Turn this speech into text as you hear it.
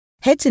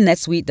Head to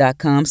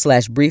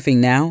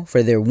netsuite.com/briefing now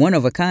for their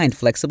one-of-a-kind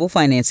flexible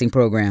financing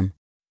program.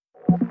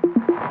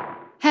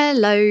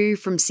 Hello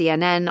from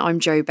CNN, I'm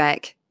Jo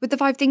Beck, with the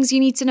 5 things you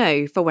need to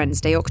know for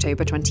Wednesday,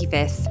 October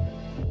 25th.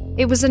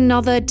 It was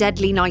another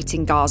deadly night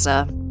in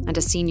Gaza, and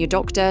a senior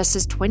doctor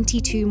says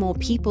 22 more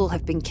people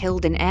have been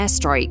killed in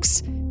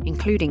airstrikes,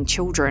 including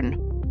children.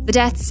 The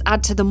deaths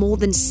add to the more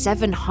than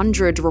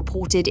 700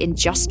 reported in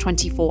just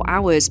 24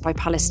 hours by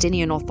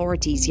Palestinian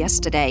authorities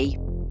yesterday.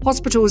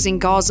 Hospitals in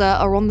Gaza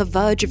are on the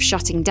verge of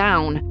shutting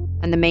down,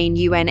 and the main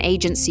UN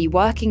agency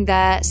working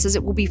there says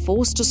it will be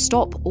forced to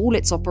stop all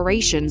its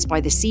operations by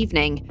this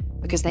evening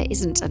because there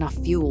isn't enough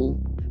fuel.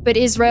 But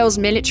Israel's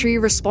military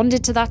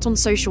responded to that on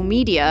social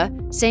media,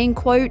 saying,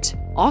 quote,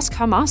 "Ask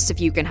Hamas if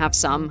you can have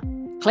some,"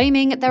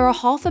 claiming there are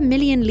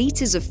 500,000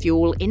 litres of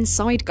fuel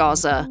inside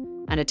Gaza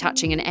and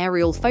attaching an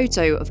aerial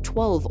photo of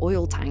 12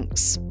 oil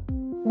tanks.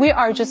 We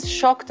are just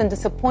shocked and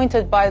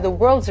disappointed by the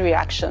world's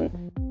reaction.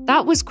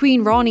 That was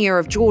Queen Rania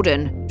of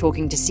Jordan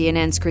talking to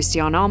CNN's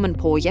Christiane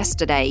Amanpour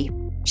yesterday.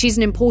 She's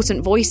an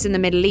important voice in the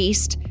Middle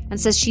East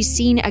and says she's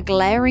seen a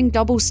glaring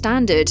double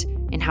standard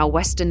in how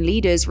Western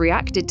leaders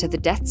reacted to the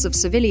deaths of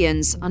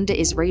civilians under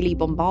Israeli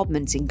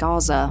bombardment in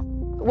Gaza.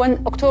 When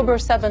October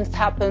 7th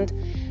happened,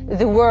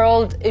 the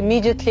world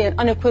immediately and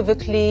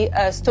unequivocally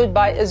stood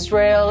by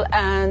Israel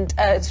and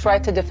its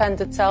right to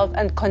defend itself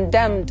and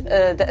condemned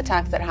the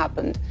attacks that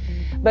happened.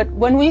 But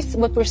what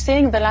we're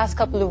seeing the last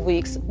couple of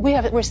weeks,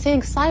 we're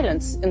seeing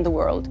silence in the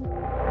world.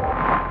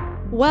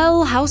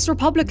 Well, House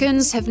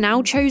Republicans have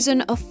now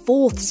chosen a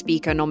 4th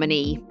Speaker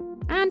nominee,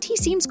 and he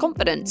seems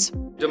confident.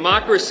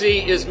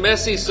 Democracy is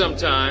messy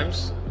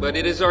sometimes, but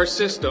it is our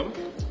system.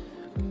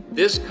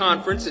 This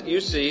conference that you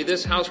see,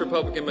 this House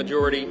Republican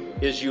majority,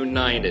 is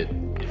united.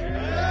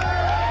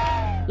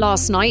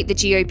 Last night, the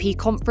GOP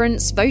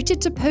conference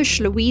voted to push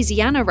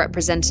Louisiana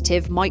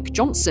Representative Mike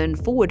Johnson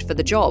forward for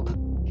the job.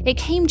 It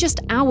came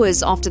just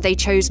hours after they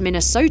chose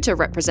Minnesota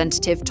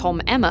Representative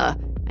Tom Emmer,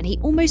 and he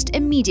almost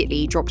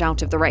immediately dropped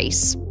out of the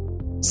race.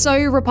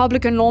 So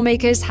Republican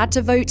lawmakers had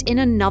to vote in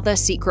another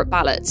secret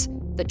ballot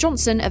that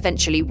Johnson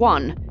eventually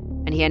won,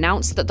 and he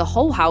announced that the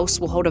whole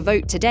House will hold a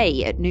vote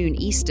today at noon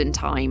Eastern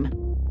Time.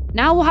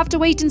 Now we'll have to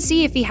wait and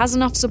see if he has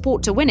enough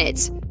support to win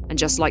it, and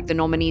just like the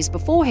nominees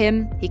before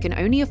him, he can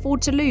only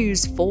afford to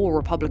lose 4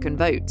 Republican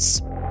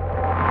votes.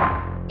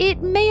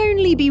 It may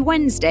only be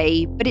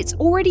Wednesday, but it's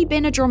already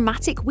been a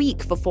dramatic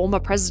week for former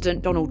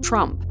President Donald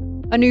Trump.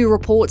 A new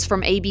report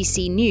from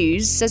ABC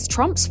News says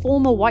Trump's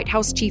former White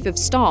House Chief of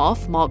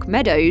Staff, Mark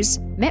Meadows,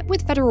 met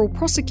with federal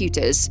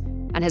prosecutors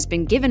and has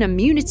been given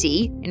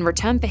immunity in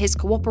return for his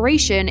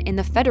cooperation in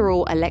the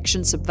federal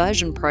election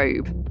subversion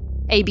probe.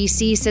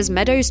 ABC says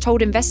Meadows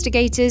told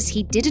investigators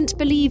he didn't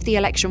believe the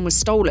election was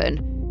stolen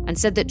and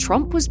said that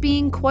Trump was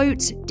being,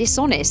 quote,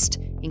 dishonest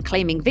in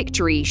claiming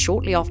victory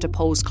shortly after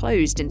polls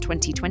closed in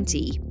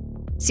 2020.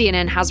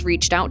 CNN has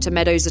reached out to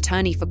Meadows'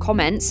 attorney for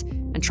comments,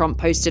 and Trump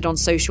posted on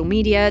social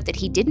media that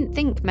he didn't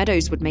think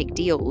Meadows would make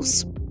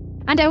deals.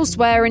 And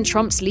elsewhere in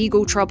Trump's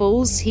legal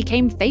troubles, he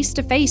came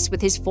face-to-face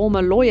with his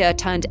former lawyer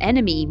turned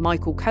enemy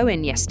Michael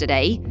Cohen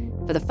yesterday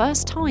for the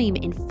first time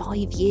in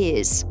 5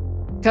 years.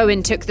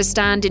 Cohen took the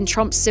stand in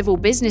Trump's civil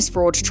business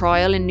fraud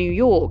trial in New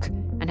York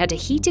and had a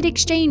heated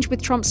exchange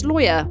with Trump's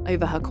lawyer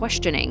over her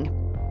questioning.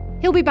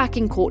 He'll be back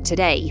in court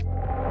today.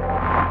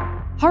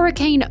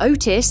 Hurricane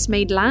Otis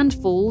made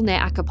landfall near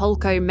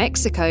Acapulco,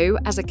 Mexico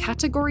as a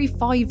Category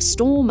 5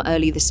 storm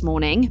early this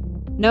morning.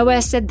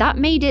 NOAA said that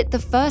made it the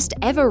first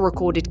ever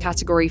recorded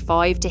Category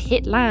 5 to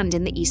hit land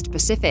in the East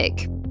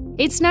Pacific.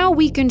 It's now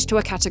weakened to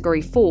a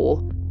Category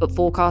 4, but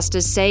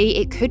forecasters say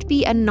it could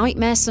be a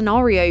nightmare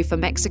scenario for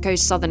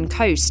Mexico's southern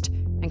coast,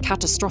 and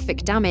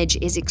catastrophic damage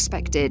is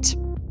expected.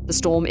 The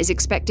storm is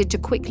expected to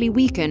quickly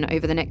weaken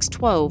over the next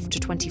 12 to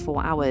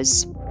 24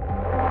 hours.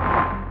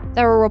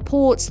 There are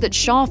reports that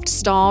Shaft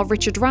star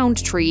Richard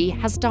Roundtree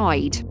has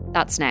died.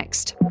 That's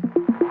next.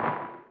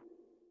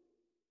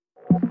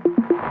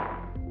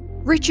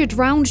 Richard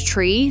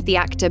Roundtree, the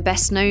actor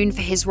best known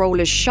for his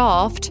role as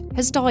Shaft,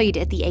 has died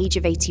at the age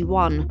of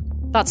 81.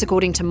 That's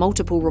according to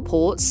multiple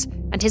reports,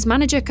 and his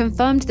manager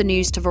confirmed the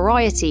news to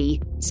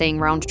Variety, saying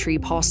Roundtree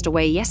passed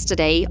away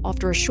yesterday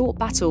after a short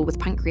battle with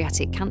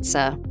pancreatic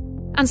cancer.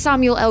 And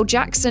Samuel L.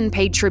 Jackson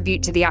paid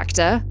tribute to the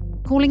actor,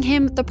 calling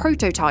him the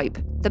prototype,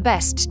 the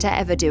best to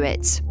ever do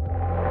it.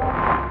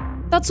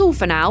 That's all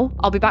for now.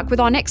 I'll be back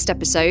with our next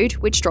episode,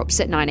 which drops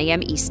at 9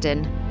 a.m.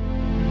 Eastern.